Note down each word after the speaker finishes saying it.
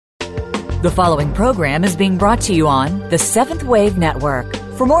The following program is being brought to you on the Seventh Wave Network.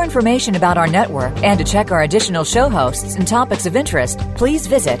 For more information about our network and to check our additional show hosts and topics of interest, please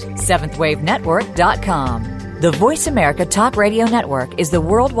visit seventhwavenetwork.com. The Voice America Talk Radio Network is the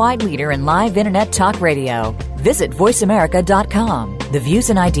worldwide leader in live Internet talk radio. Visit voiceamerica.com. The views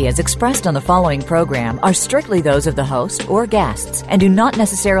and ideas expressed on the following program are strictly those of the host or guests and do not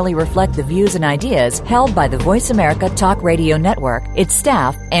necessarily reflect the views and ideas held by the Voice America Talk Radio Network, its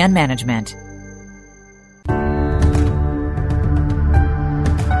staff, and management.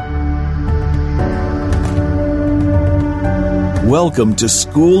 Welcome to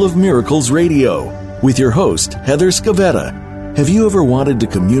School of Miracles Radio with your host, Heather Scavetta. Have you ever wanted to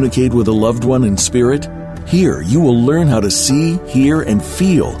communicate with a loved one in spirit? Here, you will learn how to see, hear, and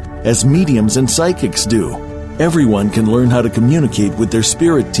feel as mediums and psychics do. Everyone can learn how to communicate with their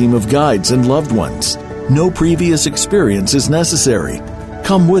spirit team of guides and loved ones. No previous experience is necessary.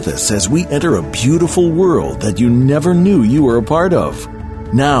 Come with us as we enter a beautiful world that you never knew you were a part of.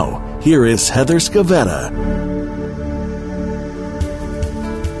 Now, here is Heather Scavetta.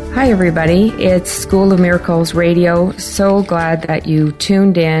 Hi, everybody. It's School of Miracles Radio. So glad that you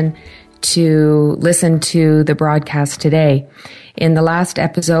tuned in to listen to the broadcast today. In the last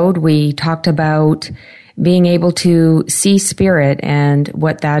episode, we talked about being able to see spirit and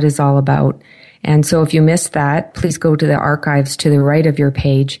what that is all about. And so if you missed that, please go to the archives to the right of your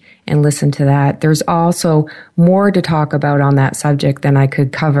page and listen to that. There's also more to talk about on that subject than I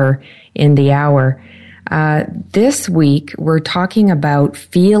could cover in the hour. This week, we're talking about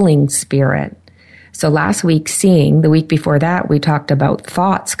feeling spirit. So last week, seeing, the week before that, we talked about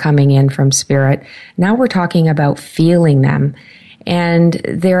thoughts coming in from spirit. Now we're talking about feeling them. And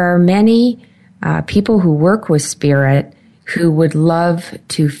there are many people who work with spirit who would love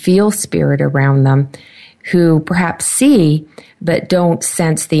to feel spirit around them, who perhaps see but don't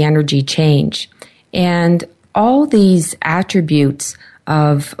sense the energy change. And all these attributes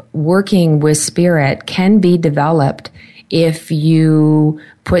of working with spirit can be developed if you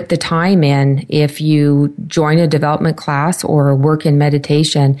put the time in. If you join a development class or work in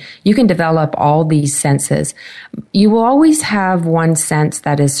meditation, you can develop all these senses. You will always have one sense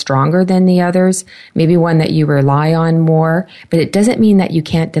that is stronger than the others, maybe one that you rely on more, but it doesn't mean that you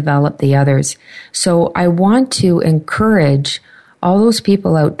can't develop the others. So I want to encourage all those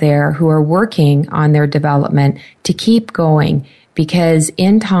people out there who are working on their development to keep going, because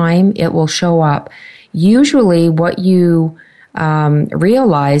in time it will show up. Usually what you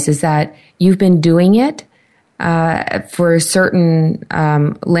realize is that you've been doing it for a certain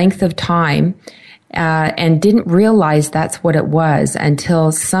length of time and didn't realize that's what it was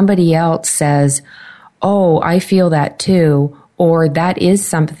until somebody else says, "Oh, I feel that too," or "That is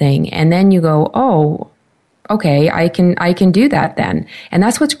something." And then you go, "Oh, okay, I can do that then." And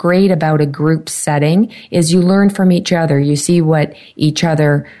that's what's great about a group setting is you learn from each other. You see what each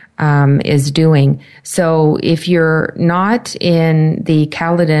other is doing. So if you're not in the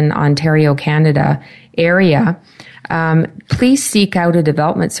Caledon, Ontario, Canada area, please seek out a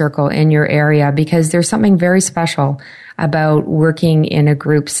development circle in your area, because there's something very special about working in a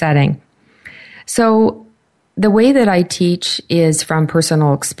group setting. So the way that I teach is from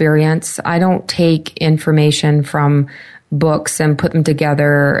personal experience. I don't take information from books and put them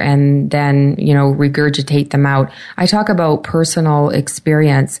together and then, regurgitate them out. I talk about personal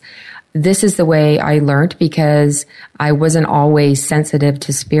experience. This is the way I learned, because I wasn't always sensitive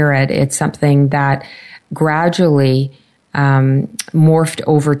to spirit. It's something that gradually morphed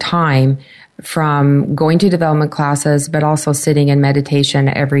over time from going to development classes, but also sitting in meditation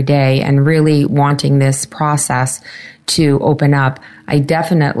every day and really wanting this process to open up. I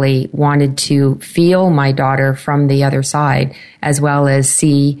definitely wanted to feel my daughter from the other side, as well as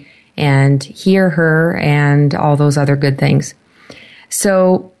see and hear her and all those other good things.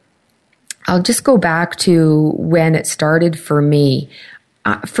 So I'll just go back to when it started for me.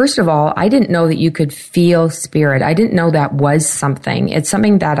 First of all, I didn't know that you could feel spirit. I didn't know that was something. It's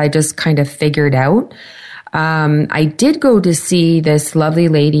something that I just kind of figured out. I did go to see this lovely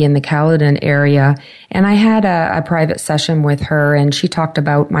lady in the Caledon area, and I had a private session with her, and she talked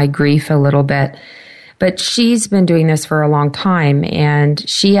about my grief a little bit. But she's been doing this for a long time, and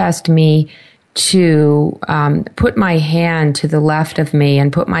she asked me to put my hand to the left of me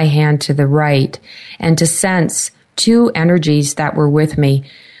and put my hand to the right, and to sense two energies that were with me.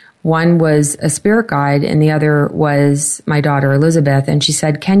 One was a spirit guide and the other was my daughter Elizabeth. And she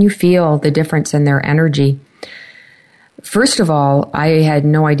said, "Can you feel the difference in their energy?" First of all, I had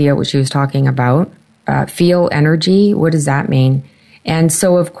no idea what she was talking about. Feel energy? What does that mean? And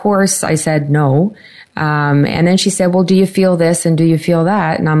so, of course, I said no. And then she said, well, do you feel this and do you feel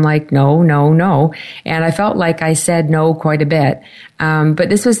that? And I'm like, no, no, no. And I felt like I said no quite a bit. But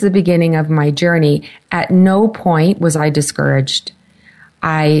this was the beginning of my journey. At no point was I discouraged.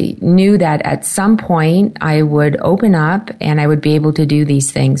 I knew that at some point I would open up and I would be able to do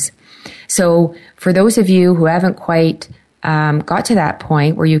these things. So for those of you who haven't quite got to that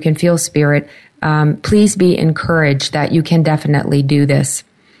point where you can feel spirit, please be encouraged that you can definitely do this.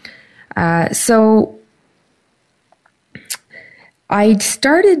 So I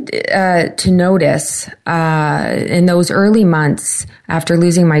started to notice in those early months after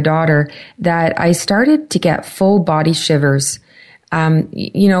losing my daughter that I started to get full body shivers.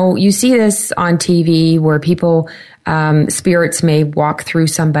 You see this on TV where people, spirits may walk through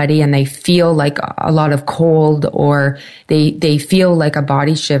somebody and they feel like a lot of cold, or they feel like a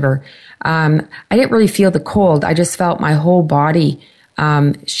body shiver. I didn't really feel the cold. I just felt my whole body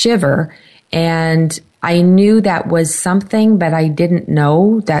shiver, and I knew that was something, but I didn't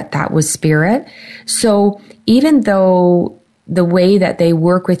know that was spirit. So even though the way that they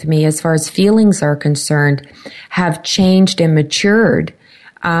work with me as far as feelings are concerned have changed and matured,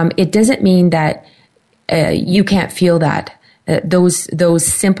 it doesn't mean that you can't feel that. Those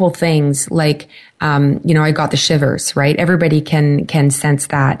simple things like, I got the shivers, right? Everybody can sense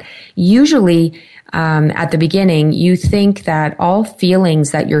that. Usually, at the beginning, you think that all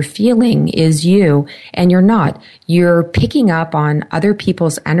feelings that you're feeling is you, and you're not. You're picking up on other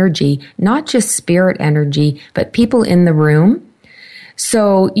people's energy, not just spirit energy, but people in the room.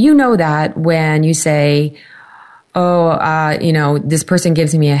 So you know that when you say, this person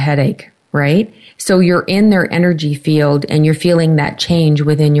gives me a headache, right? So you're in their energy field and you're feeling that change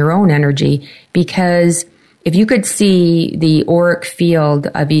within your own energy, because if you could see the auric field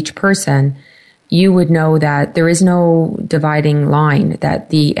of each person, you would know that there is no dividing line, that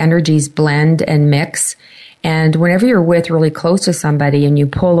the energies blend and mix. And whenever you're really close to somebody and you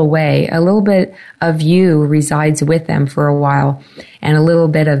pull away, a little bit of you resides with them for a while, and a little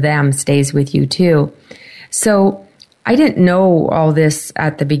bit of them stays with you too. So I didn't know all this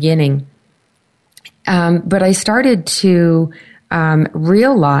at the beginning, but I started to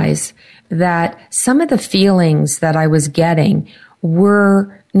realize that some of the feelings that I was getting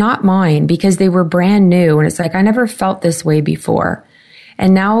were not mine, because they were brand new. And it's like, I never felt this way before.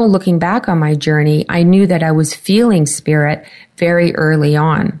 And now looking back on my journey, I knew that I was feeling spirit very early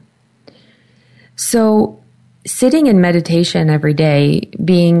on. So sitting in meditation every day,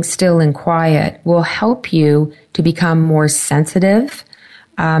 being still and quiet, will help you to become more sensitive.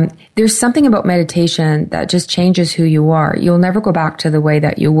 There's something about meditation that just changes who you are. You'll never go back to the way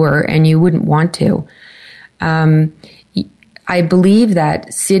that you were, and you wouldn't want to. I believe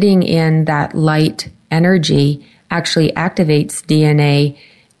that sitting in that light energy actually activates DNA,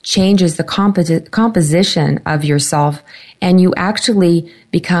 changes the composition of yourself, and you actually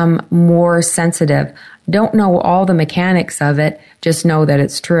become more sensitive. Don't know all the mechanics of it, just know that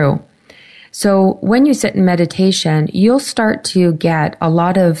it's true. So when you sit in meditation, you'll start to get a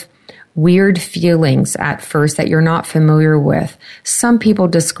lot of weird feelings at first that you're not familiar with. Some people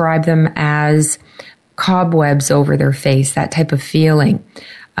describe them as cobwebs over their face, that type of feeling.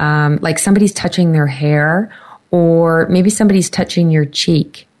 Like somebody's touching their hair, or maybe somebody's touching your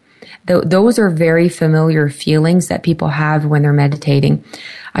cheek. Those are very familiar feelings that people have when they're meditating.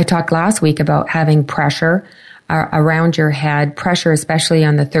 I talked last week about having pressure around your head, pressure especially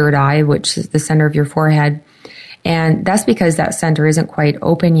on the third eye, which is the center of your forehead. And that's because that center isn't quite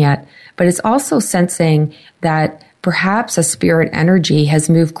open yet. But it's also sensing that perhaps a spirit energy has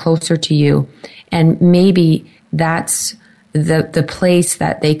moved closer to you, and maybe that's the place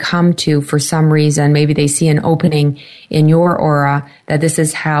that they come to for some reason. Maybe they see an opening in your aura, that this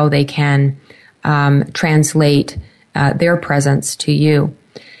is how they can translate their presence to you.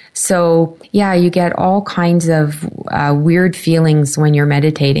 So yeah, you get all kinds of weird feelings when you're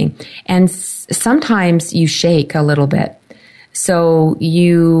meditating, and sometimes you shake a little bit. So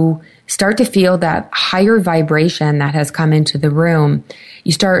you start to feel that higher vibration that has come into the room.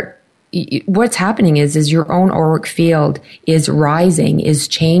 What's happening is your own auric field is rising, is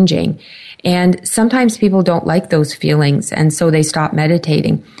changing. And sometimes people don't like those feelings, and so they stop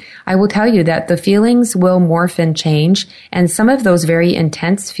meditating. I will tell you that the feelings will morph and change, and some of those very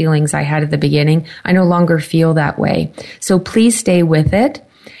intense feelings I had at the beginning, I no longer feel that way. So please stay with it.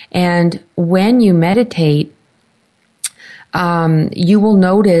 And when you meditate, you will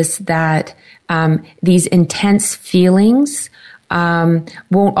notice that these intense feelings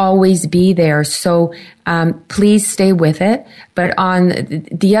won't always be there. So please stay with it. But on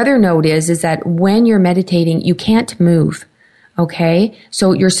the other note is that when you're meditating, you can't move. Okay,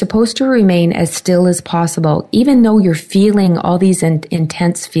 so you're supposed to remain as still as possible, even though you're feeling all these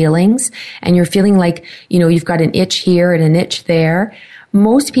intense feelings and you're feeling like, you've got an itch here and an itch there.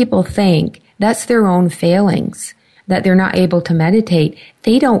 Most people think that's their own failings, that they're not able to meditate.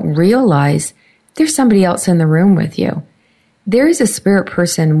 They don't realize there's somebody else in the room with you. There is a spirit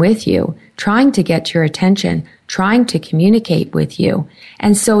person with you trying to get your attention, trying to communicate with you.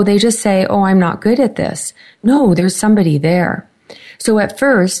 And so they just say, oh, I'm not good at this. No, there's somebody there. So at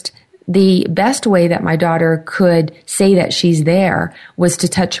first, the best way that my daughter could say that she's there was to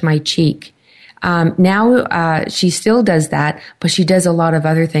touch my cheek. Now she still does that, but she does a lot of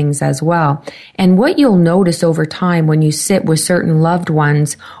other things as well. And what you'll notice over time when you sit with certain loved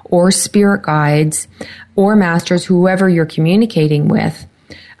ones or spirit guides or masters, whoever you're communicating with,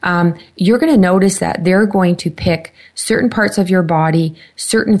 you're going to notice that they're going to pick certain parts of your body,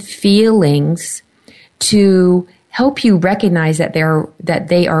 certain feelings to help you recognize that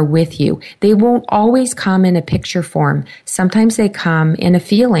they are with you. They won't always come in a picture form. Sometimes they come in a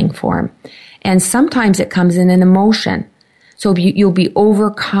feeling form. And sometimes it comes in an emotion. So you'll be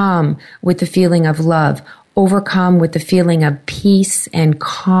overcome with the feeling of love, overcome with the feeling of peace and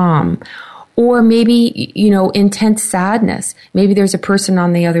calm. Or maybe, intense sadness. Maybe there's a person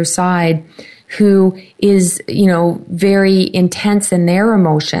on the other side who is, very intense in their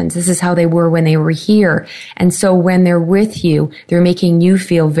emotions. This is how they were when they were here. And so when they're with you, they're making you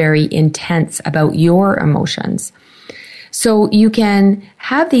feel very intense about your emotions. So you can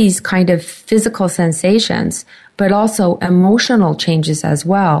have these kind of physical sensations, but also emotional changes as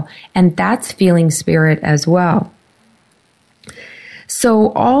well. And that's feeling spirit as well.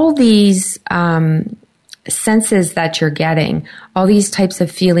 So all these senses that you're getting, all these types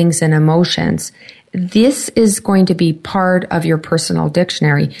of feelings and emotions, this is going to be part of your personal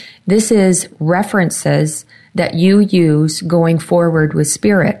dictionary. This is references that you use going forward with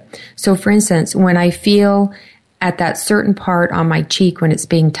spirit. So for instance, when I feel at that certain part on my cheek when it's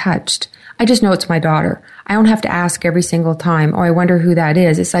being touched, I just know it's my daughter. I don't have to ask every single time, oh, I wonder who that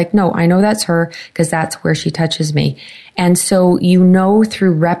is. It's like, no, I know that's her because that's where she touches me. And so you know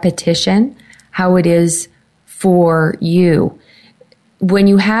through repetition how it is for you. When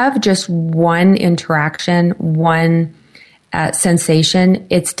you have just one interaction, one sensation,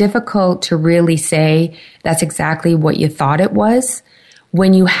 it's difficult to really say that's exactly what you thought it was.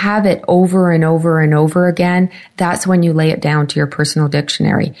 When you have it over and over and over again, that's when you lay it down to your personal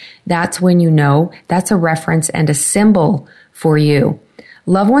dictionary. That's when you know that's a reference and a symbol for you.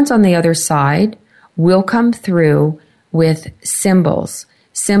 Loved ones on the other side will come through with symbols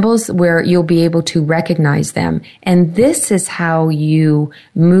where you'll be able to recognize them. And this is how you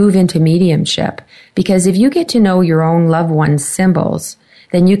move into mediumship. Because if you get to know your own loved one's symbols,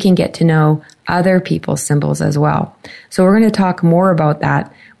 then you can get to know other people's symbols as well. So we're going to talk more about that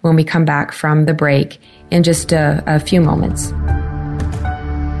when we come back from the break in just a few moments.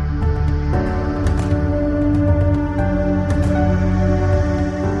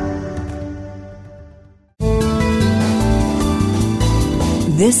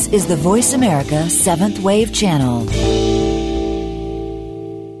 This is the Voice America 7th Wave Channel.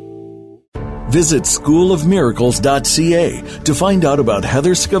 Visit schoolofmiracles.ca to find out about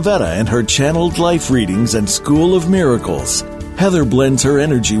Heather Scavetta and her channeled life readings and School of Miracles. Heather blends her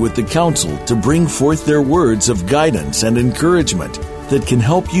energy with the council to bring forth their words of guidance and encouragement that can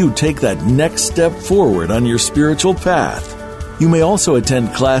help you take that next step forward on your spiritual path. You may also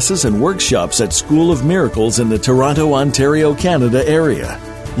attend classes and workshops at School of Miracles in the Toronto, Ontario, Canada area.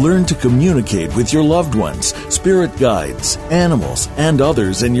 Learn to communicate with your loved ones, spirit guides, animals, and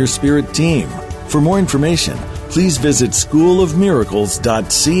others in your spirit team. For more information, please visit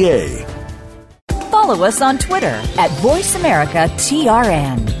schoolofmiracles.ca. Follow us on Twitter at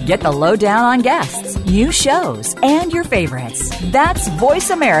VoiceAmericaTRN. Get the lowdown on guests, new shows, and your favorites. That's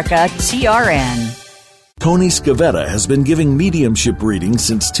VoiceAmericaTRN. Tony Scavetta has been giving mediumship readings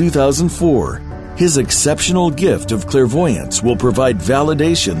since 2004. His exceptional gift of clairvoyance will provide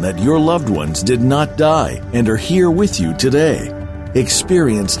validation that your loved ones did not die and are here with you today.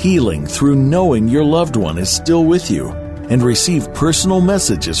 Experience healing through knowing your loved one is still with you and receive personal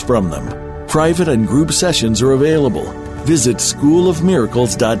messages from them. Private and group sessions are available. Visit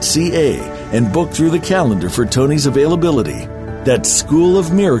schoolofmiracles.ca and book through the calendar for Tony's availability. That's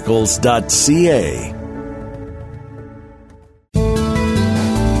schoolofmiracles.ca.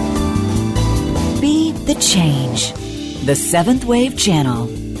 The Change. The 7th Wave Channel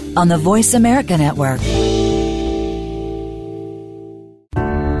on the Voice America Network.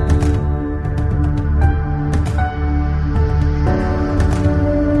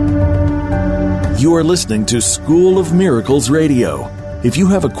 You are listening to School of Miracles Radio. If you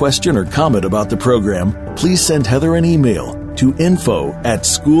have a question or comment about the program, please send Heather an email to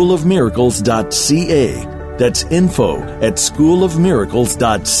info@schoolofmiracles.ca. That's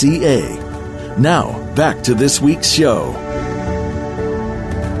info@schoolofmiracles.ca. Now, back to this week's show.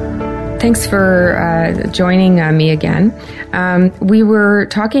 Thanks for joining me again. We were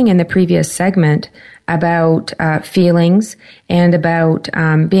talking in the previous segment about feelings and about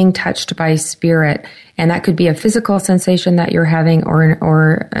being touched by spirit, and that could be a physical sensation that you're having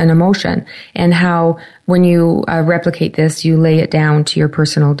or an emotion, and how when you replicate this, you lay it down to your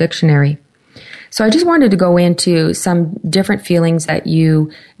personal dictionary. So I just wanted to go into some different feelings that you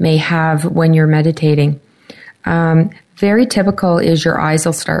may have when you're meditating. Very typical is your eyes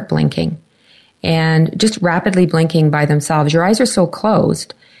will start blinking, and just rapidly blinking by themselves. Your eyes are so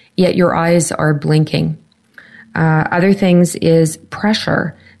closed, yet your eyes are blinking. Other things is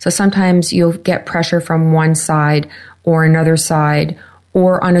pressure. So sometimes you'll get pressure from one side or another side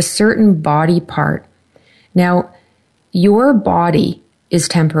or on a certain body part. Now, your body is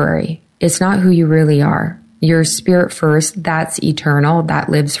temporary. It's not who you really are. Your spirit first, that's eternal, that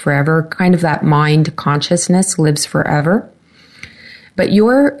lives forever. Kind of that mind consciousness lives forever. But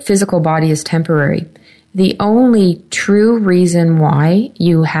your physical body is temporary. The only true reason why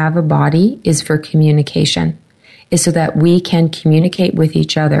you have a body is for communication, is so that we can communicate with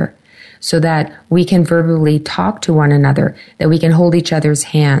each other, so that we can verbally talk to one another, that we can hold each other's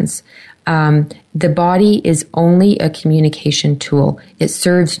hands. The body is only a communication tool. It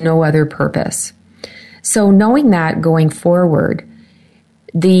serves no other purpose. So knowing that going forward,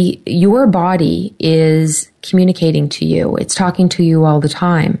 your body is communicating to you. It's talking to you all the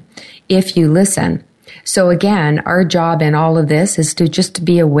time if you listen. So again, our job in all of this is to just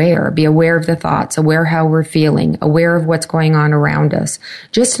be aware of the thoughts, aware how we're feeling, aware of what's going on around us,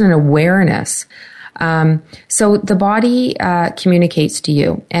 just an awareness. So the body communicates to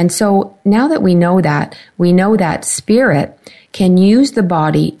you. And so now that we know that spirit can use the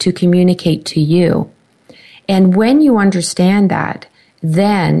body to communicate to you. And when you understand that,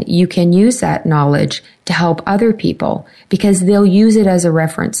 then you can use that knowledge to help other people because they'll use it as a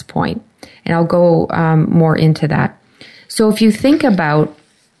reference point. And I'll go more into that. So if you think about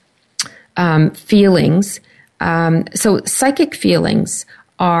feelings, so psychic feelings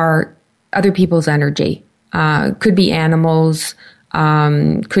are other people's energy. Could be animals,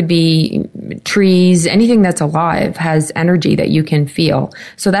 could be trees, anything that's alive has energy that you can feel.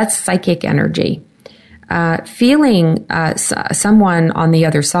 So that's psychic energy. Feeling someone on the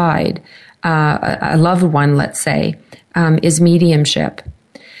other side, a loved one, let's say, is mediumship.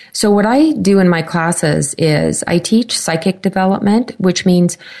 So what I do in my classes is I teach psychic development, which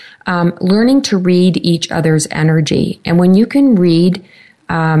means learning to read each other's energy. And when you can read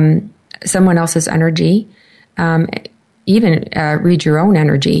someone else's energy, even read your own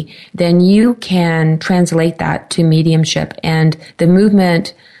energy, then you can translate that to mediumship. And the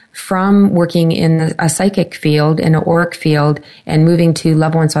movement from working in a psychic field, in an auric field, and moving to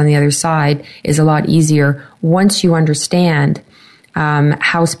loved ones on the other side is a lot easier once you understand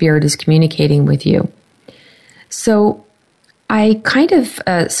how spirit is communicating with you. So I kind of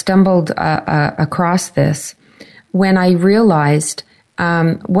stumbled across this when I realized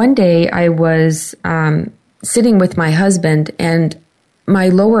one day I was sitting with my husband and my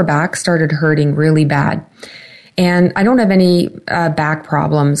lower back started hurting really bad. And I don't have any back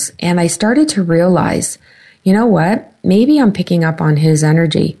problems. And I started to realize, you know what? Maybe I'm picking up on his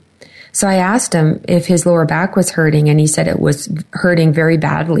energy. So I asked him if his lower back was hurting, and he said it was hurting very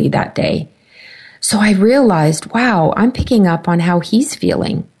badly that day. So I realized, wow, I'm picking up on how he's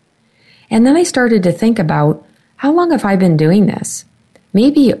feeling. And then I started to think about, how long have I been doing this?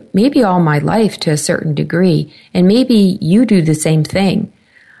 Maybe all my life to a certain degree, and maybe you do the same thing.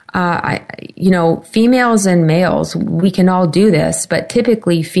 Females and males, we can all do this, but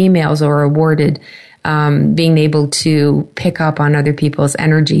typically females are awarded being able to pick up on other people's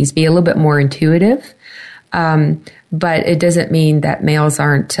energies, be a little bit more intuitive. But it doesn't mean that males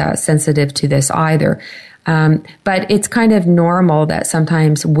aren't sensitive to this either. But it's kind of normal that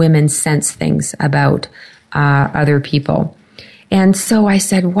sometimes women sense things about other people. And so I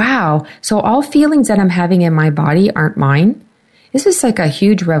said, wow, so all feelings that I'm having in my body aren't mine? This is like a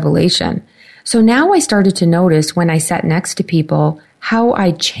huge revelation. So now I started to notice when I sat next to people how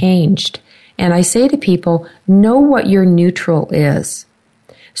I changed. And I say to people, know what your neutral is.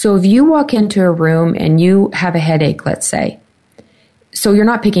 So if you walk into a room and you have a headache, let's say, so you're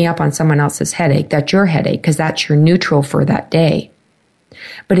not picking up on someone else's headache, that's your headache because that's your neutral for that day.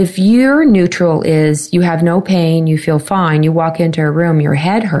 But if your neutral is you have no pain, you feel fine, you walk into a room, your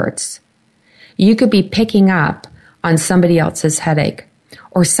head hurts, You could be picking up on somebody else's headache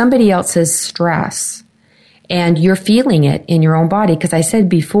or somebody else's stress, and you're feeling it in your own body. Because I said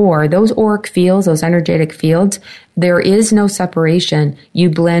before, those auric fields, those energetic fields, there is no separation. You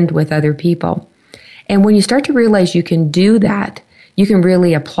blend with other people. And when you start to realize you can do that, you can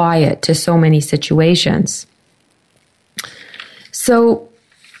really apply it to so many situations. So,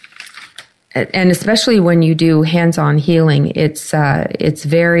 and especially when you do hands-on healing, it's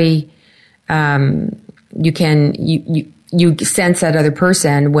very, you sense that other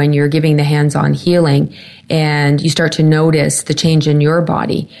person when you're giving the hands-on healing, and you start to notice the change in your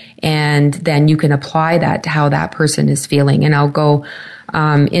body, and then you can apply that to how that person is feeling. And I'll go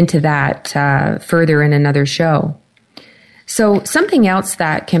into that further in another show. So something else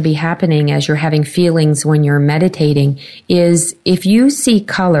that can be happening as you're having feelings when you're meditating is if you see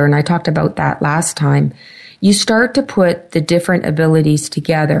color, and I talked about that last time, you start to put the different abilities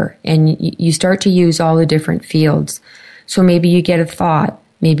together, and you start to use all the different fields. So maybe you get a thought,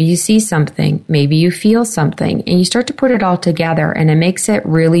 maybe you see something, maybe you feel something, and you start to put it all together, and it makes it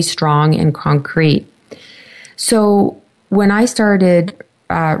really strong and concrete. So when I started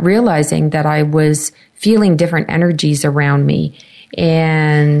realizing that I was feeling different energies around me,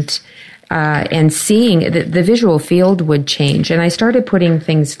 and seeing the visual field would change, and I started putting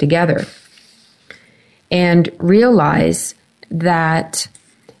things together and realize that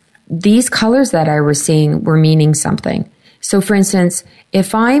these colors that I was seeing were meaning something. So for instance,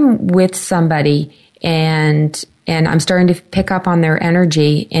 if I'm with somebody and I'm starting to pick up on their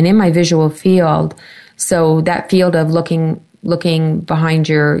energy, and in my visual field, so that field of looking behind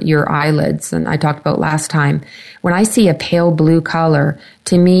your eyelids, and I talked about last time, when I see a pale blue color,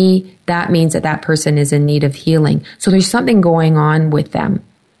 to me, that means that person is in need of healing. So there's something going on with them.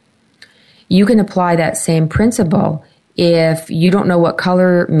 You can apply that same principle. If you don't know what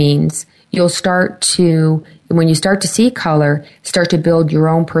color means, you'll start to, when you start to see color, start to build your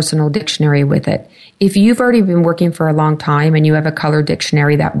own personal dictionary with it. If you've already been working for a long time and you have a color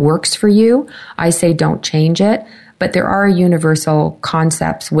dictionary that works for you, I say don't change it. But there are universal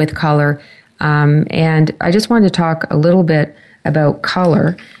concepts with color. And I just wanted to talk a little bit about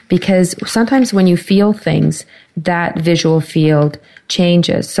color, because sometimes when you feel things, that visual field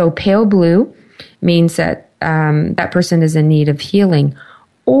changes. So pale blue means that that person is in need of healing.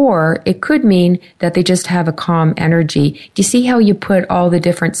 Or it could mean that they just have a calm energy. Do you see how you put all the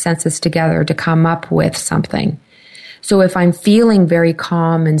different senses together to come up with something? So if I'm feeling very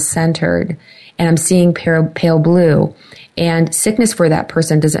calm and centered, and I'm seeing pale blue, and sickness for that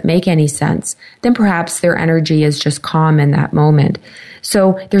person doesn't make any sense, then perhaps their energy is just calm in that moment.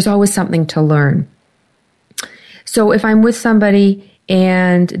 So there's always something to learn. So if I'm with somebody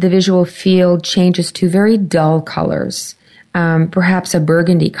and the visual field changes to very dull colors, perhaps a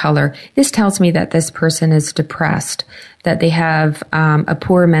burgundy color, this tells me that this person is depressed, that they have a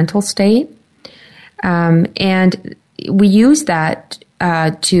poor mental state. And we use that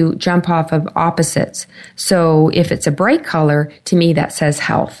to jump off of opposites. So if it's a bright color, to me that says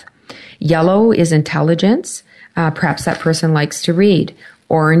health. Yellow is intelligence. Perhaps that person likes to read.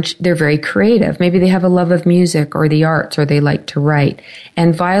 Orange, they're very creative. Maybe they have a love of music or the arts, or they like to write.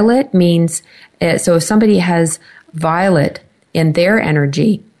 And violet means, so if somebody has violet in their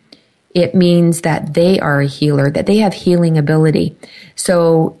energy, it means that they are a healer, that they have healing ability.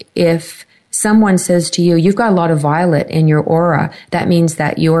 So if someone says to you, you've got a lot of violet in your aura, that means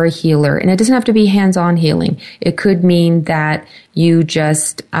that you're a healer. And it doesn't have to be hands-on healing. It could mean that you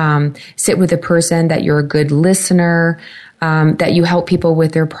just sit with a person, that you're a good listener, that you help people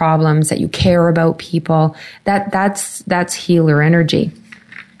with their problems, that you care about people. That's healer energy.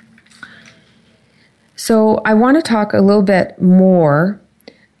 So I want to talk a little bit more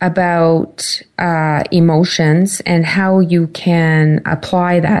about emotions and how you can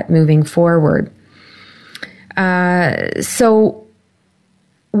apply that moving forward. So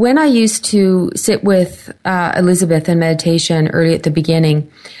when I used to sit with Elizabeth in meditation early at the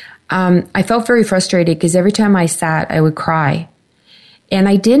beginning, I felt very frustrated because every time I sat, I would cry. And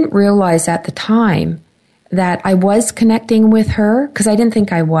I didn't realize at the time that I was connecting with her, because I didn't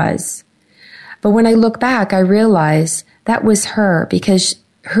think I was. But when I look back, I realize that was her, because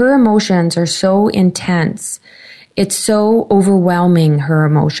her emotions are so intense. It's so overwhelming, her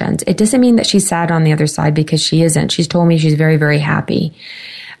emotions. It doesn't mean that she's sad on the other side, because she isn't. She's told me she's very, very happy.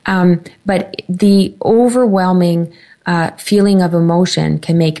 But the overwhelming feeling of emotion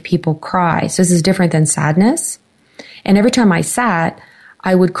can make people cry. So this is different than sadness. And every time I sat,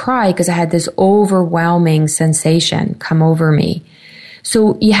 I would cry because I had this overwhelming sensation come over me.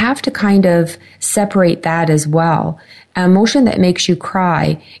 So you have to kind of separate that as well. An emotion that makes you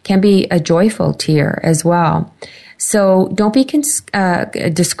cry can be a joyful tear as well. So don't be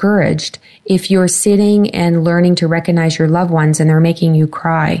discouraged if you're sitting and learning to recognize your loved ones and they're making you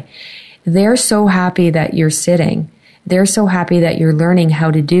cry. They're so happy that you're sitting. They're so happy that you're learning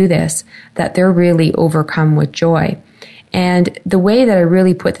how to do this, that they're really overcome with joy. And the way that I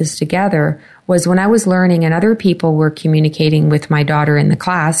really put this together was when I was learning and other people were communicating with my daughter in the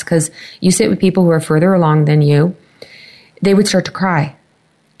class, because you sit with people who are further along than you, they would start to cry.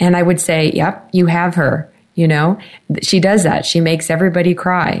 And I would say, yep, you have her, She does that. She makes everybody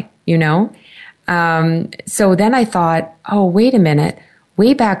cry, So then I thought, oh, wait a minute.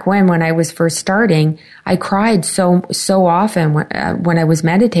 Way back when I was first starting, I cried so often when I was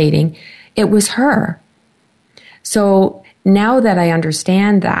meditating. It was her. So now that I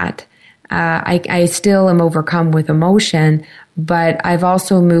understand that, I still am overcome with emotion, but I've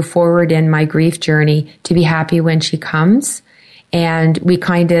also moved forward in my grief journey to be happy when she comes. And we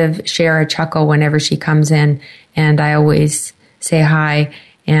kind of share a chuckle whenever she comes in. And I always say hi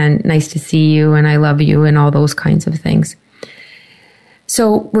and nice to see you and I love you and all those kinds of things.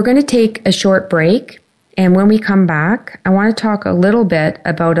 So we're going to take a short break. And when we come back, I want to talk a little bit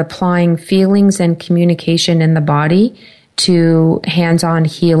about applying feelings and communication in the body to hands-on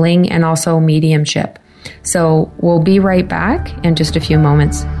healing and also mediumship. So we'll be right back in just a few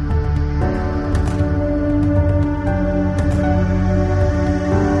moments.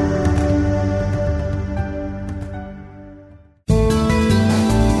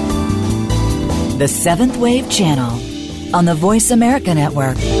 The Seventh Wave Channel on the Voice America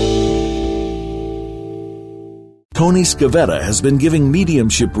Network. Tony Scavetta has been giving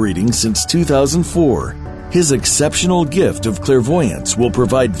mediumship readings since 2004. His exceptional gift of clairvoyance will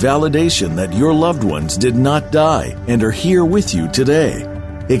provide validation that your loved ones did not die and are here with you today.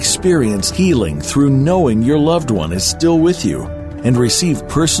 Experience healing through knowing your loved one is still with you and receive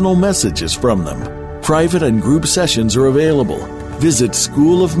personal messages from them. Private and group sessions are available. Visit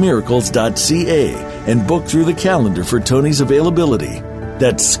schoolofmiracles.ca and book through the calendar for Tony's availability.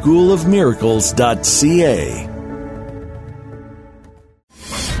 That's schoolofmiracles.ca.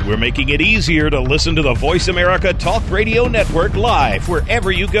 We're making it easier to listen to the Voice America Talk Radio Network live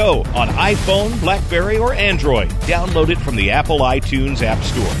wherever you go on iPhone, BlackBerry, or Android. Download it from the Apple iTunes App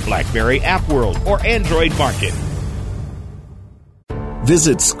Store, BlackBerry App World, or Android Market.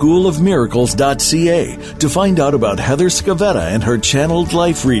 Visit schoolofmiracles.ca to find out about Heather Scavetta and her channeled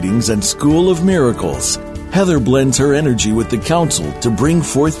life readings and School of Miracles. Heather blends her energy with the council to bring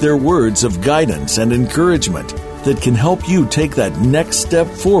forth their words of guidance and encouragement that can help you take that next step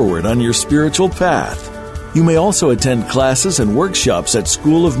forward on your spiritual path. You may also attend classes and workshops at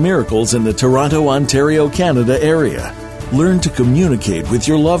School of Miracles in the Toronto, Ontario, Canada area. Learn to communicate with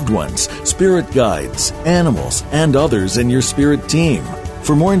your loved ones, spirit guides, animals, and others in your spirit team.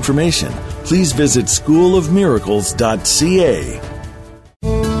 For more information, please visit schoolofmiracles.ca.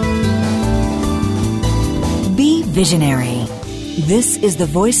 Be visionary. This is the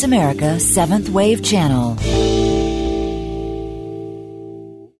Voice America Seventh Wave Channel.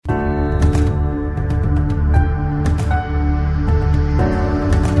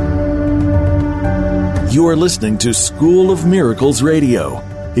 You are listening to School of Miracles Radio.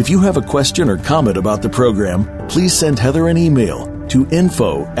 If you have a question or comment about the program, please send Heather an email to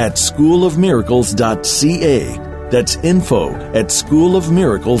info@schoolofmiracles.ca. That's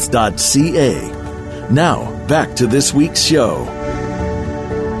info@schoolofmiracles.ca. Now, back to this week's show.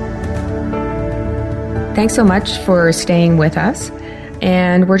 Thanks so much for staying with us.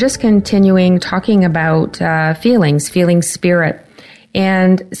 And we're just continuing talking about feeling spirit.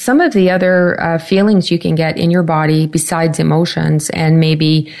 And some of the other feelings you can get in your body besides emotions and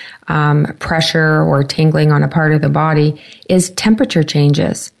maybe pressure or tingling on a part of the body is temperature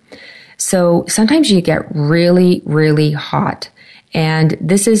changes. So sometimes you get really, really hot. And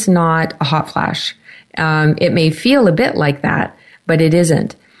this is not a hot flash. It may feel a bit like that, but it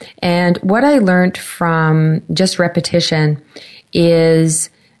isn't. And what I learned from just repetition is,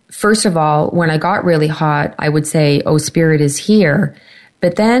 first of all, when I got really hot, I would say, oh, spirit is here.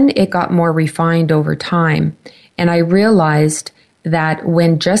 But then it got more refined over time. And I realized that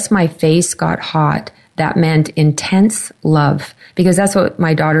when just my face got hot, that meant intense love. Because that's what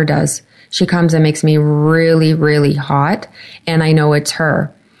my daughter does. She comes and makes me really, really hot. And I know it's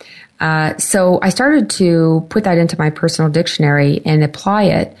her. So I started to put that into my personal dictionary and apply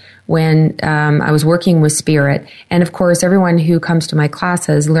it when I was working with spirit. And of course, everyone who comes to my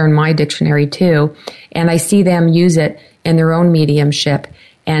classes learn my dictionary too. And I see them use it in their own mediumship.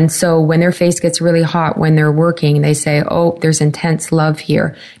 And so when their face gets really hot when they're working, they say, oh, there's intense love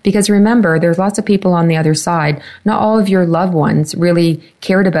here. Because remember, there's lots of people on the other side. Not all of your loved ones really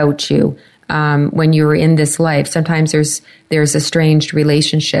cared about you when you were in this life. Sometimes there's estranged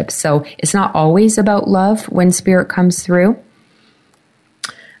relationships. So it's not always about love when spirit comes through.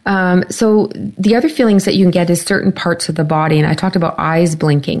 So the other feelings that you can get is certain parts of the body. And I talked about eyes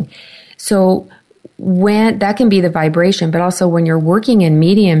blinking. So when that can be the vibration, but also when you're working in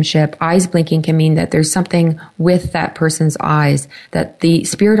mediumship, eyes blinking can mean that there's something with that person's eyes, that the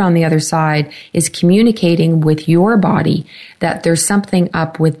spirit on the other side is communicating with your body, that there's something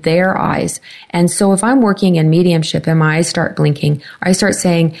up with their eyes. And so if I'm working in mediumship and my eyes start blinking, I start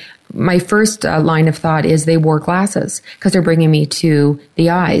saying, my first line of thought is they wore glasses because they're bringing me to the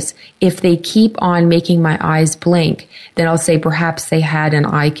eyes. If they keep on making my eyes blink, then I'll say perhaps they had an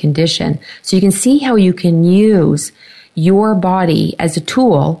eye condition. So you can see how you can use your body as a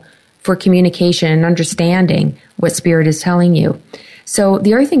tool for communication and understanding what spirit is telling you. So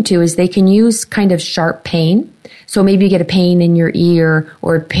the other thing too is they can use kind of sharp pain. So maybe you get a pain in your ear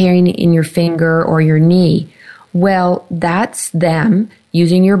or a pain in your finger or your knee. Well, that's them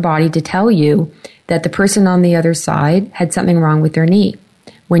using your body to tell you that the person on the other side had something wrong with their knee.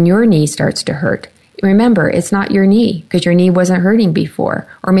 When your knee starts to hurt, remember, it's not your knee because your knee wasn't hurting before,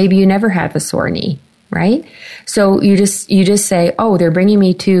 or maybe you never had a sore knee, right? So you just say, oh, they're bringing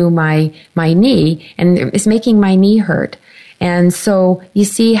me to my knee and it's making my knee hurt. And so you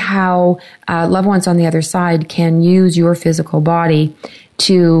see how loved ones on the other side can use your physical body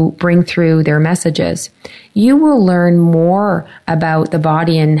to bring through their messages. You will learn more about the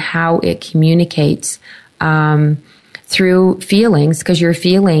body and how it communicates through feelings, because you're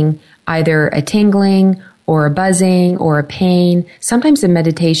feeling either a tingling or a buzzing or a pain. Sometimes in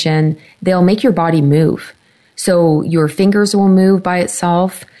meditation, they'll make your body move. So your fingers will move by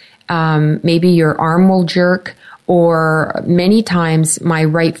itself. Maybe your arm will jerk. Or many times my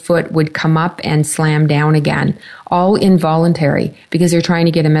right foot would come up and slam down again, all involuntary because they're trying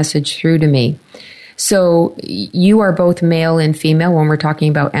to get a message through to me. So you are both male and female when we're talking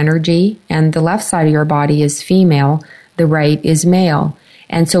about energy, and the left side of your body is female, the right is male.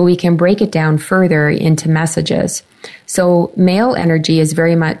 And so we can break it down further into messages. So male energy is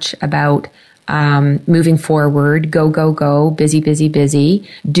very much about moving forward, go, go, go, busy, busy, busy,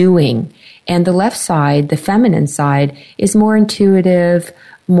 doing. And the left side, the feminine side, is more intuitive,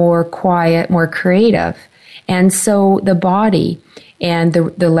 more quiet, more creative. And so the body and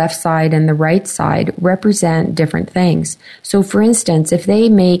the left side and the right side represent different things. So for instance, if they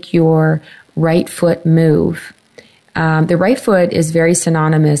make your right foot move, the right foot is very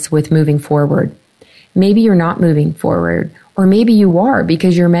synonymous with moving forward. Maybe you're not moving forward, or maybe you are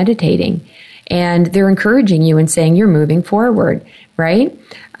because you're meditating. And they're encouraging you and saying you're moving forward, right?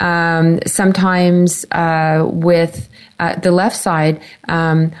 Sometimes with the left side,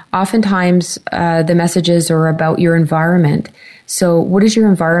 oftentimes the messages are about your environment. So what is your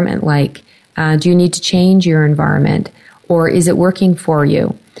environment like? Do you need to change your environment? Or is it working for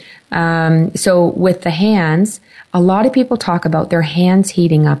you? So with the hands, a lot of people talk about their hands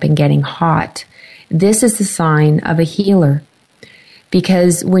heating up and getting hot. This is the sign of a healer.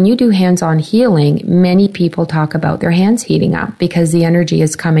 Because when you do hands-on healing, many people talk about their hands heating up because the energy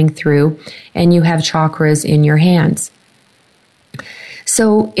is coming through and you have chakras in your hands.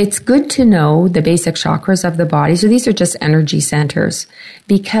 So it's good to know the basic chakras of the body. So these are just energy centers,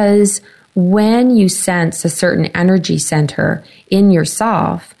 because when you sense a certain energy center in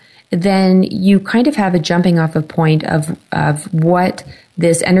yourself, then you kind of have a jumping off a point of what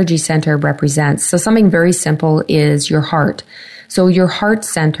this energy center represents. So something very simple is your heart. So your heart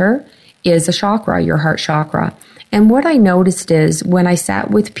center is a chakra, your heart chakra. And what I noticed is when I sat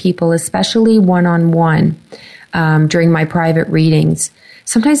with people, especially one-on-one, during my private readings,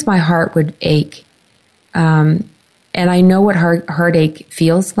 sometimes my heart would ache. And I know what heartache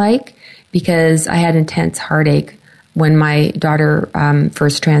feels like because I had intense heartache when my daughter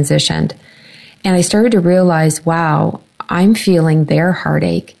first transitioned. And I started to realize, wow, I'm feeling their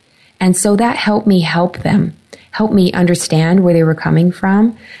heartache. And so that helped me help them. Help me understand where they were coming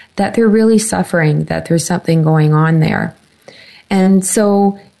from, that they're really suffering, that there's something going on there. And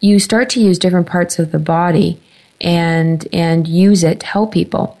so you start to use different parts of the body and use it to help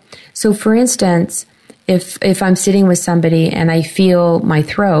people. So for instance, if I'm sitting with somebody and I feel my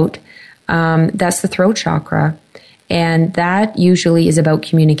throat, that's the throat chakra. And that usually is about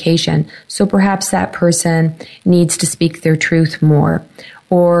communication. So perhaps that person needs to speak their truth more,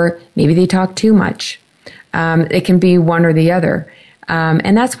 or maybe they talk too much. It can be one or the other.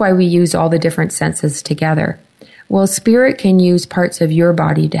 And that's why we use all the different senses together. Well, spirit can use parts of your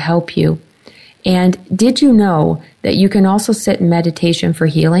body to help you. And did you know that you can also sit in meditation for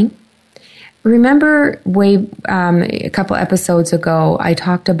healing? Remember a couple episodes ago, I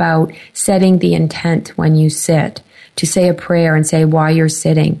talked about setting the intent when you sit, to say a prayer and say why you're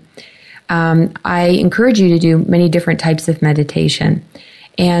sitting. I encourage you to do many different types of meditation.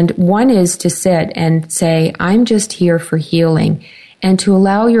 And one is to sit and say, I'm just here for healing, and to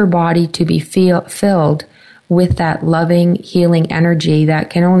allow your body to be filled with that loving, healing energy that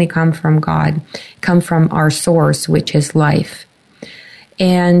can only come from God, come from our source, which is life.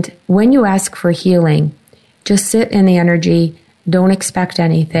 And when you ask for healing, just sit in the energy, don't expect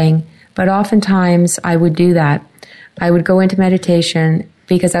anything. But oftentimes I would do that. I would go into meditation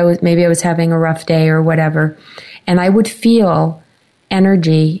because I was having a rough day or whatever, and I would feel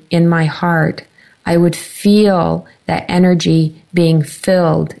energy in my heart. I would feel that energy being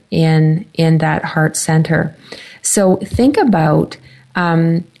filled in that heart center. So think about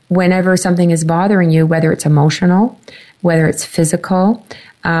whenever something is bothering you, whether it's emotional, whether it's physical,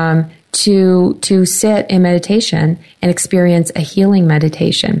 to sit in meditation and experience a healing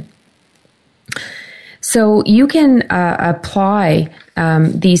meditation. So you can apply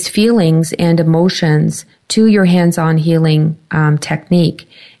these feelings and emotions to your hands-on healing technique.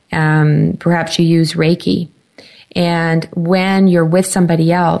 Perhaps you use Reiki. And when you're with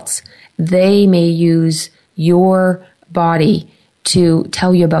somebody else, they may use your body to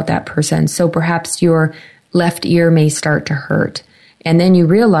tell you about that person. So perhaps your left ear may start to hurt. And then you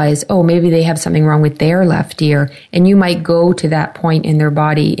realize, oh, maybe they have something wrong with their left ear. And you might go to that point in their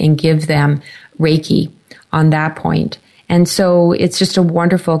body and give them Reiki on that point. And so it's just a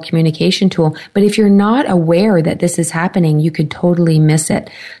wonderful communication tool. But if you're not aware that this is happening, you could totally miss it.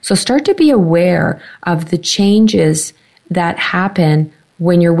 So start to be aware of the changes that happen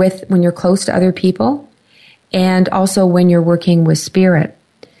when you're close to other people, and also when you're working with spirit.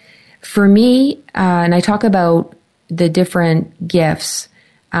 For me, and I talk about the different gifts,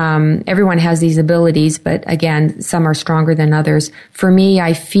 everyone has these abilities, but again, some are stronger than others. For me,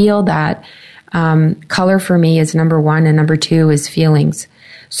 I feel that color for me is number one, and number two is feelings.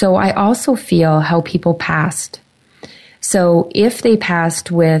 So I also feel how people passed. So if they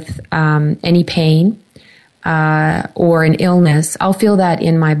passed with any pain or an illness, I'll feel that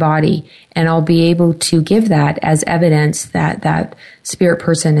in my body, and I'll be able to give that as evidence that that spirit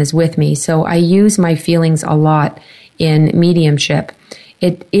person is with me. So I use my feelings a lot in mediumship.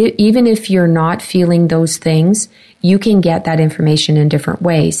 Even if you're not feeling those things, you can get that information in different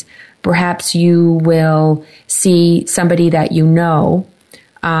ways. Perhaps you will see somebody that you know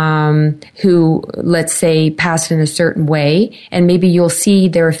who, let's say, passed in a certain way, and maybe you'll see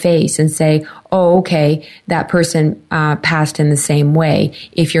their face and say, oh, okay, that person passed in the same way,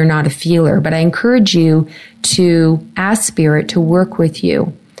 if you're not a feeler. But I encourage you to ask Spirit to work with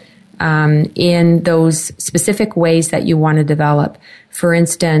you in those specific ways that you want to develop. For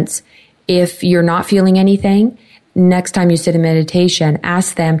instance, if you're not feeling anything, next time you sit in meditation,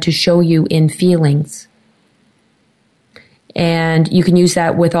 ask them to show you in feelings. And you can use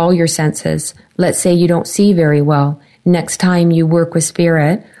that with all your senses. Let's say you don't see very well. Next time you work with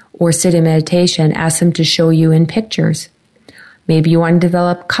spirit or sit in meditation, ask them to show you in pictures. Maybe you want to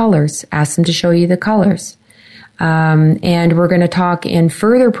develop colors. Ask them to show you the colors. And we're going to talk in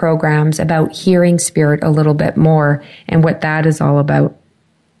further programs about hearing spirit a little bit more and what that is all about.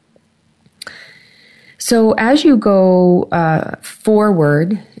 So as you go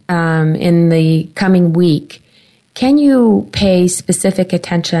forward in the coming week, can you pay specific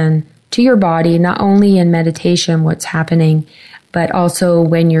attention to your body, not only in meditation, what's happening, but also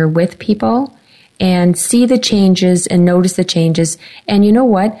when you're with people, and see the changes and notice the changes? And you know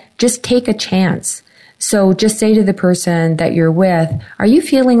what? Just take a chance. So just say to the person that you're with, are you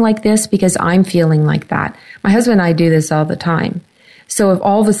feeling like this? Because I'm feeling like that. My husband and I do this all the time. So if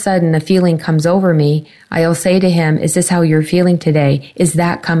all of a sudden a feeling comes over me, I'll say to him, is this how you're feeling today? Is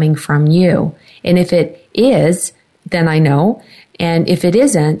that coming from you? And if it is, then I know. And if it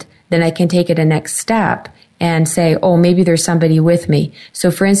isn't, then I can take it a next step and say, oh, maybe there's somebody with me. So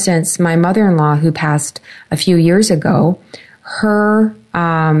for instance, my mother-in-law who passed a few years ago, the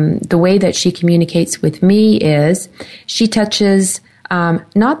way that she communicates with me is she touches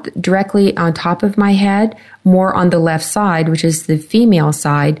not directly on top of my head, more on the left side, which is the female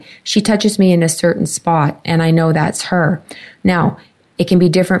side. She touches me in a certain spot, and I know that's her. Now, it can be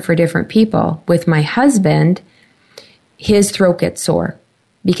different for different people. With my husband, his throat gets sore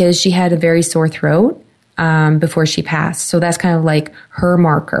because she had a very sore throat before she passed. So that's kind of like her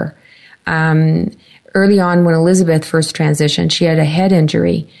marker. early on when Elizabeth first transitioned, she had a head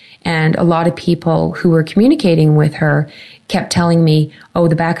injury, and a lot of people who were communicating with her kept telling me, oh,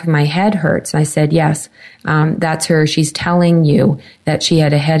 the back of my head hurts. And I said, yes, that's her. She's telling you that she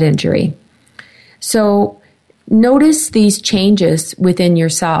had a head injury. So notice these changes within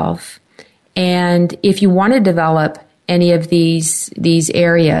yourself. And if you want to develop any of these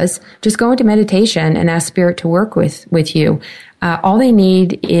areas, just go into meditation and ask Spirit to work with you. All they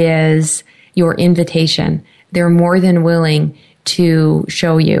need is your invitation. They're more than willing to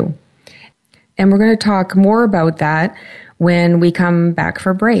show you. And we're going to talk more about that when we come back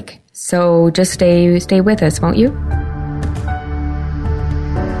for a break. So just stay with us, won't you?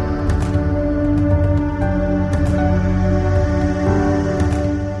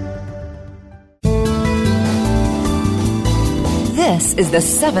 This is the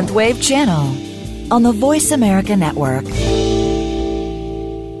Seventh Wave Channel on the Voice America Network.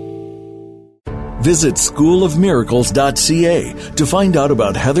 Visit schoolofmiracles.ca to find out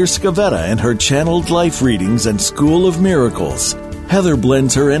about Heather Scavetta and her channeled life readings and School of Miracles. Heather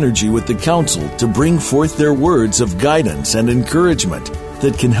blends her energy with the council to bring forth their words of guidance and encouragement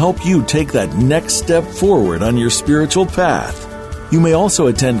that can help you take that next step forward on your spiritual path. You may also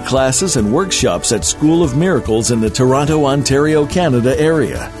attend classes and workshops at School of Miracles in the Toronto, Ontario, Canada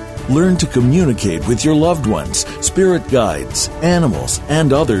area. Learn to communicate with your loved ones, spirit guides, animals,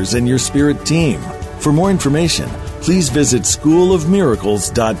 and others in your spirit team. For more information, please visit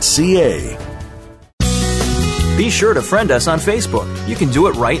schoolofmiracles.ca. Be sure to friend us on Facebook. You can do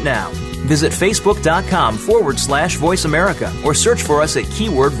it right now. Visit facebook.com/Voice America or search for us at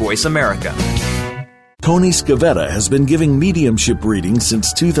keyword Voice America. Tony Scavetta has been giving mediumship readings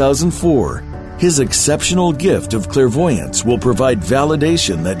since 2004. His exceptional gift of clairvoyance will provide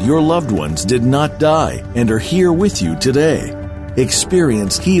validation that your loved ones did not die and are here with you today.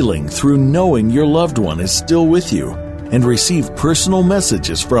 Experience healing through knowing your loved one is still with you and receive personal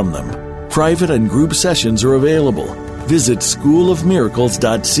messages from them. Private and group sessions are available. Visit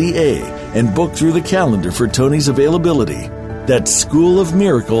schoolofmiracles.ca and book through the calendar for Tony's availability. That's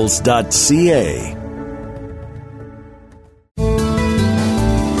schoolofmiracles.ca.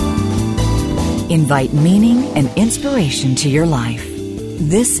 Invite meaning and inspiration to your life.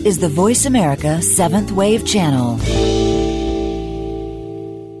 This is the Voice America Seventh Wave Channel.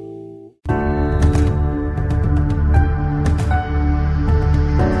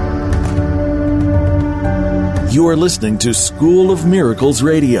 You are listening to School of Miracles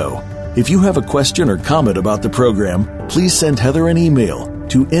Radio. If you have a question or comment about the program, please send Heather an email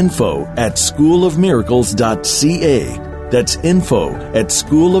to info@schoolofmiracles.ca. That's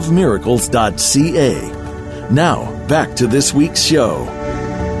info@schoolofmiracles.ca. Now, back to this week's show.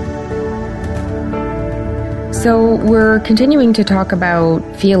 So we're continuing to talk about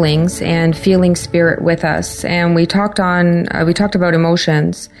feelings and feeling spirit with us, and we talked about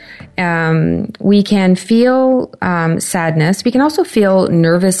emotions. We can feel sadness. We can also feel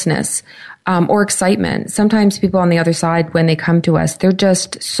nervousness or excitement. Sometimes people on the other side, when they come to us, they're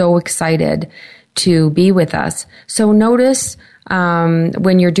just so excited to be with us. So notice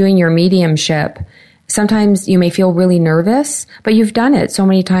when you're doing your mediumship, sometimes you may feel really nervous, but you've done it so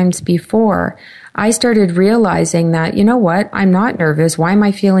many times before. I started realizing that, you know what, I'm not nervous. Why am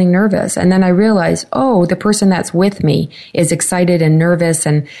I feeling nervous? And then I realized, oh, the person that's with me is excited and nervous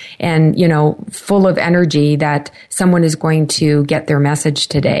and full of energy that someone is going to get their message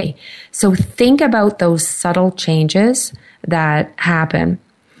today. So think about those subtle changes that happen.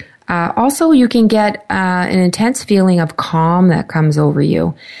 Also, you can get an intense feeling of calm that comes over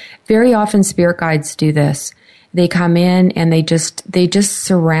you. Very often spirit guides do this. They come in and they just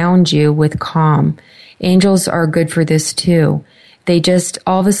surround you with calm. Angels are good for this too. They just,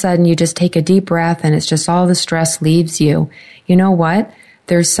 all of a sudden you just take a deep breath and it's just all the stress leaves you. You know what?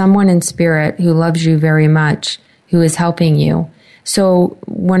 There's someone in spirit who loves you very much, who is helping you. So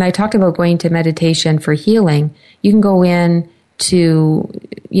when I talked about going to meditation for healing, you can go in to,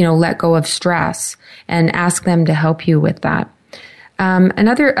 let go of stress and ask them to help you with that.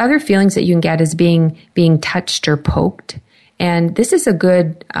 Other feelings that you can get is being touched or poked. And this is a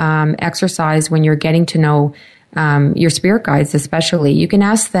good exercise when you're getting to know your spirit guides especially. You can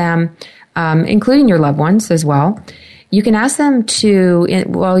ask them, including your loved ones as well, you can ask them to,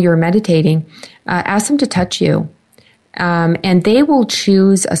 while you're meditating, ask them to touch you. And they will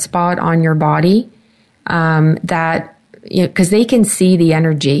choose a spot on your body that, because they can see the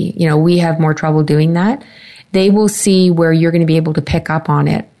energy. We have more trouble doing that. They will see where you're going to be able to pick up on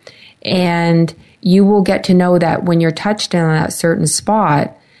it. And you will get to know that when you're touched in that certain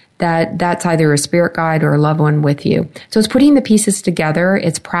spot, that's either a spirit guide or a loved one with you. So it's putting the pieces together.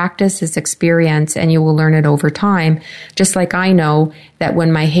 It's practice, it's experience, and you will learn it over time. Just like I know that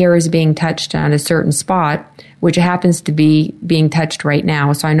when my hair is being touched on a certain spot, which happens to be being touched right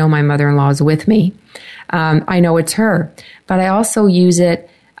now, so I know my mother-in-law is with me. I know it's her. But I also use it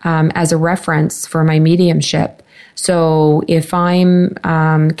as a reference for my mediumship. So if I'm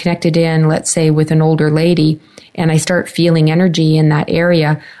connected in, let's say, with an older lady, and I start feeling energy in that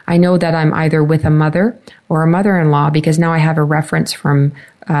area, I know that I'm either with a mother or a mother-in-law, because now I have a reference for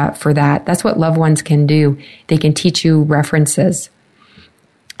that. That's what loved ones can do. They can teach you references.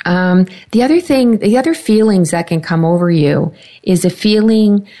 The other feelings that can come over you is a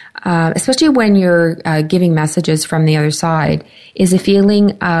feeling, especially when you're giving messages from the other side, is a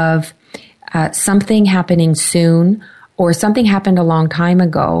feeling of something happening soon, or something happened a long time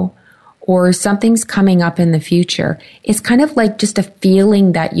ago, or something's coming up in the future. It's kind of like just a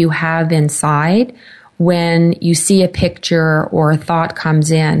feeling that you have inside when you see a picture or a thought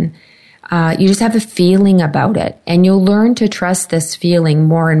comes in. You just have a feeling about it, and you'll learn to trust this feeling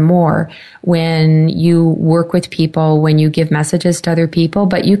more and more when you work with people, when you give messages to other people,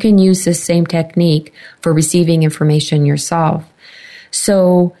 but you can use this same technique for receiving information yourself.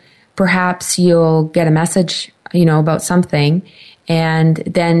 So perhaps you'll get a message, about something, and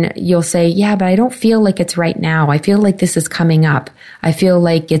then you'll say, yeah, but I don't feel like it's right now. I feel like this is coming up. I feel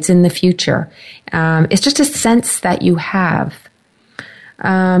like it's in the future. It's just a sense that you have.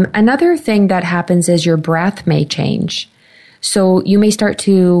 Another thing that happens is your breath may change. So you may start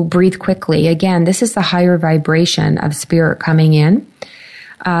to breathe quickly. Again, this is the higher vibration of spirit coming in.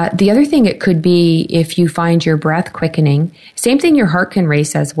 The other thing it could be if you find your breath quickening. Same thing, your heart can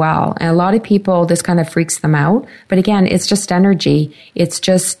race as well. And a lot of people, this kind of freaks them out. But again, it's just energy. It's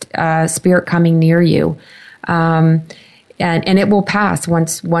just spirit coming near you. And it will pass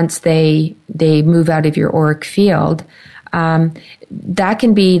once they move out of your auric field. That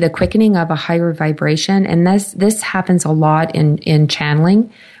can be the quickening of a higher vibration. And this happens a lot in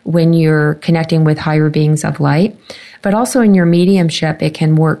channeling when you're connecting with higher beings of light. But also in your mediumship, it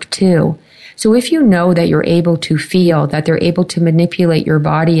can work too. So if you know that you're able to feel, that they're able to manipulate your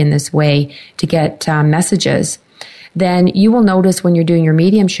body in this way to get messages, then you will notice when you're doing your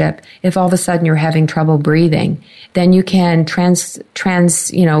mediumship, if all of a sudden you're having trouble breathing, then you can translate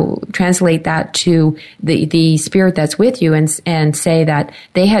that to the spirit that's with you and say that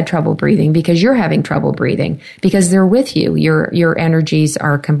they had trouble breathing because you're having trouble breathing, because they're with you. Your energies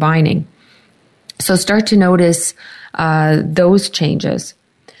are combining. So start to notice those changes.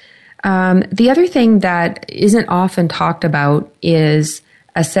 The other thing that isn't often talked about is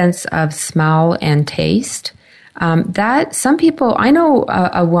a sense of smell and taste. That some people, I know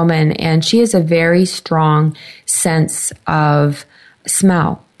a woman, and she has a very strong sense of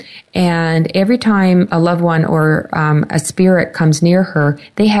smell. And every time a loved one or a spirit comes near her,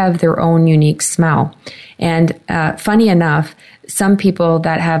 they have their own unique smell. And funny enough, some people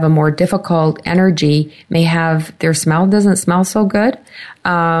that have a more difficult energy may have their smell doesn't smell so good.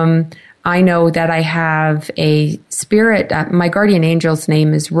 I know that I have a spirit, my guardian angel's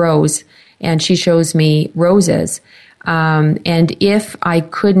name is Rose, and she shows me roses. And if I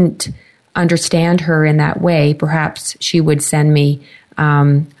couldn't understand her in that way, perhaps she would send me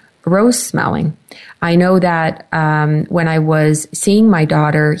rose smelling. I know that when I was seeing my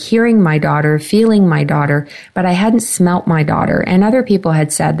daughter, hearing my daughter, feeling my daughter, but I hadn't smelt my daughter. And other people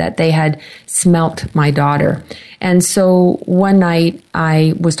had said that they had smelt my daughter. And so one night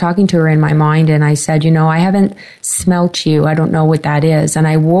I was talking to her in my mind, and I said, I haven't smelt you. I don't know what that is. And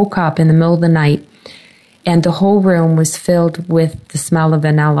I woke up in the middle of the night, and the whole room was filled with the smell of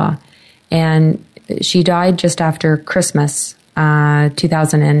vanilla. And she died just after Christmas,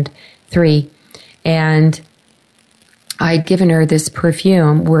 2003. And I'd given her this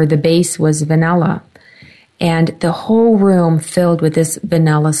perfume where the base was vanilla. And the whole room filled with this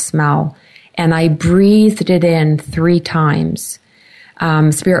vanilla smell. And I breathed it in 3 times.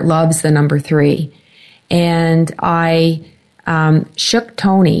 Spirit loves the number 3. And I shook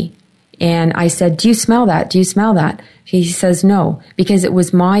Tony, and I said, "Do you smell that? Do you smell that?" He says, "No," because it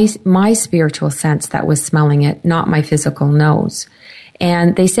was my spiritual sense that was smelling it, not my physical nose.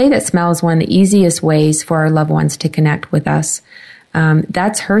 And they say that smell is one of the easiest ways for our loved ones to connect with us.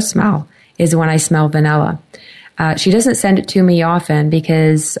 That's her smell, is when I smell vanilla. She doesn't send it to me often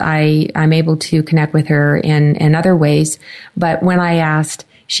because I'm able to connect with her in other ways. But when I asked,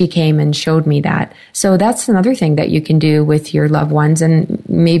 she came and showed me that. So that's another thing that you can do with your loved ones, and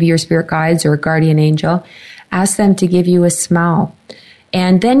maybe your spirit guides or guardian angel. Ask them to give you a smell.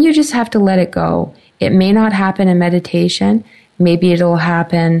 And then you just have to let it go. It may not happen in meditation. Maybe it'll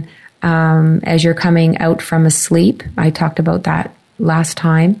happen as you're coming out from a sleep. I talked about that last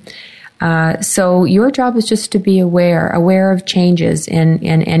time. So your job is just to be aware of changes in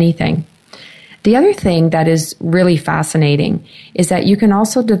anything. The other thing that is really fascinating is that you can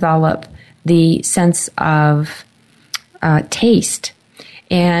also develop the sense of taste.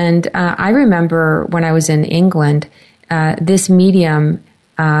 And I remember when I was in England, this medium,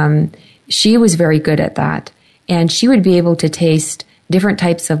 she was very good at that. And she would be able to taste different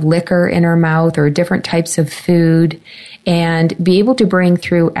types of liquor in her mouth or different types of food and be able to bring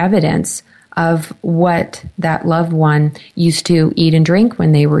through evidence of what that loved one used to eat and drink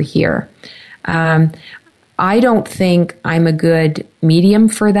when they were here. I don't think I'm a good medium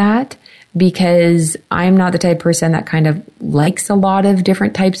for that because I'm not the type of person that kind of likes a lot of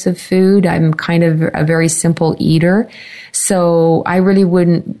different types of food. I'm kind of a very simple eater. So I really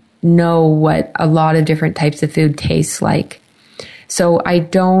wouldn't know what a lot of different types of food tastes like. So I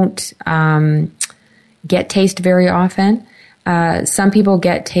don't get taste very often. Some people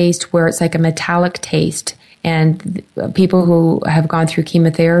get taste where it's like a metallic taste, and people who have gone through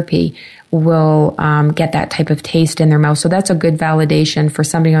chemotherapy will get that type of taste in their mouth. So that's a good validation for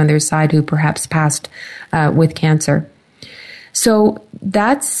somebody on their side who perhaps passed with cancer. So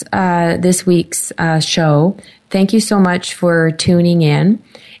that's this week's show. Thank you so much for tuning in.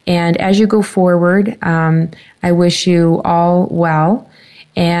 And as you go forward, I wish you all well.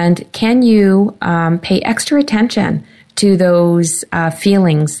 And can you pay extra attention to those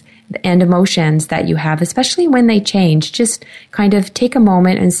feelings and emotions that you have, especially when they change? Just kind of take a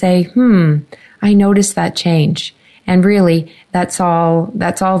moment and say, I noticed that change. And really, that's all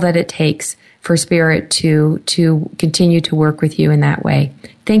that it takes for Spirit to continue to work with you in that way.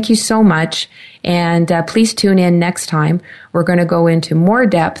 Thank you so much. And please tune in next time. We're going to go into more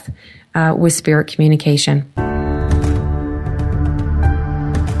depth with Spirit communication.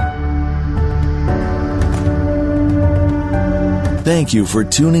 Thank you for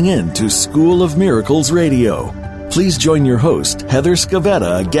tuning in to School of Miracles Radio. Please join your host, Heather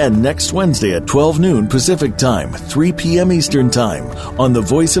Scavetta, again next Wednesday at 12 noon Pacific Time, 3 p.m. Eastern Time on the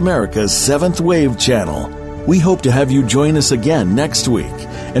Voice America's 7th Wave channel. We hope to have you join us again next week.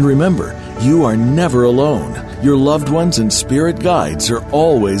 And remember, you are never alone. Your loved ones and spirit guides are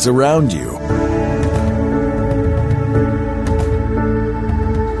always around you.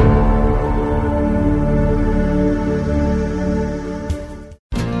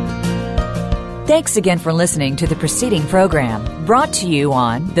 Thanks again for listening to the preceding program brought to you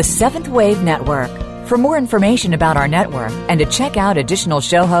on the 7th Wave Network. For more information about our network and to check out additional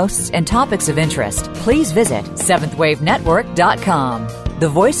show hosts and topics of interest, please visit 7thwavenetwork.com. The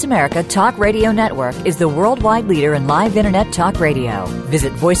Voice America Talk Radio Network is the worldwide leader in live Internet talk radio.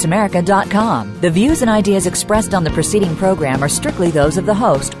 Visit voiceamerica.com. The views and ideas expressed on the preceding program are strictly those of the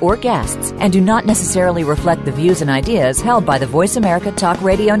host or guests and do not necessarily reflect the views and ideas held by the Voice America Talk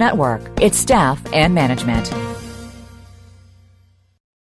Radio Network, its staff, and management.